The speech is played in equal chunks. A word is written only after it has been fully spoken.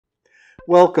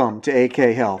Welcome to AK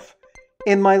Health.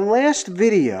 In my last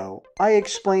video, I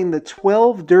explained the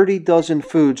 12 dirty dozen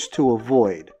foods to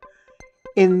avoid.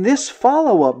 In this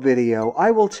follow-up video, I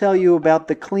will tell you about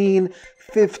the clean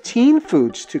 15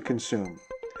 foods to consume.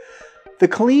 The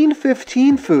clean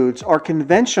 15 foods are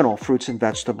conventional fruits and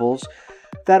vegetables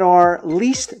that are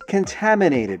least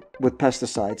contaminated with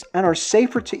pesticides and are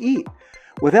safer to eat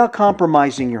without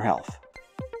compromising your health.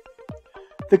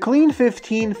 The clean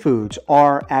 15 foods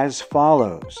are as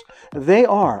follows. They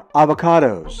are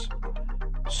avocados,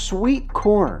 sweet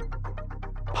corn,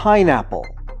 pineapple,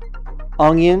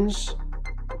 onions,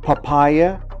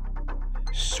 papaya,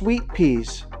 sweet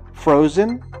peas,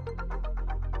 frozen,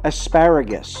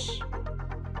 asparagus,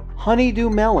 honeydew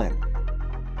melon,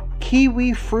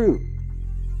 kiwi fruit,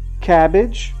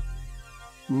 cabbage,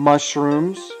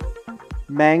 mushrooms,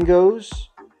 mangoes,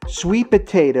 sweet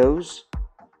potatoes,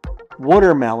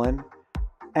 watermelon,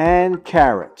 and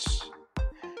carrots.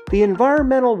 The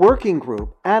Environmental Working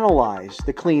Group analyzed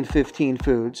the clean 15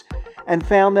 foods and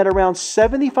found that around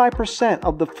 75%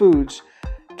 of the foods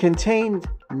contained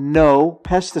no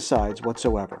pesticides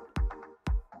whatsoever.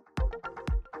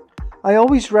 I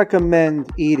always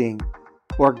recommend eating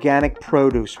organic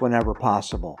produce whenever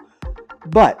possible,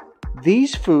 but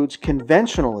these foods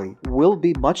conventionally will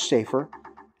be much safer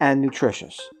and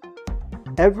nutritious.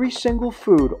 Every single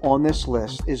food on this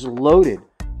list is loaded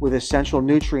with essential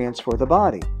nutrients for the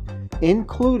body,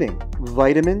 including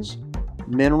vitamins,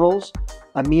 minerals,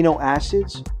 amino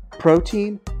acids,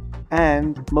 protein,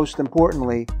 and, most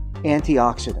importantly,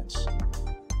 antioxidants.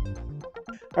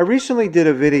 I recently did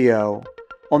a video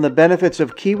on the benefits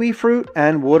of kiwi fruit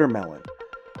and watermelon,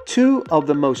 two of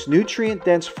the most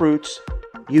nutrient-dense fruits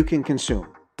you can consume.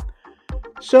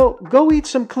 So go eat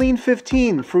some clean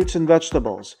 15 fruits and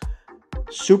vegetables.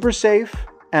 Super safe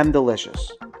and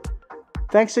delicious.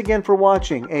 Thanks again for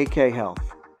watching AK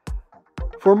Health.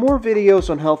 For more videos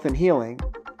on health and healing,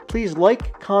 please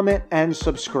like, comment, and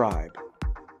subscribe.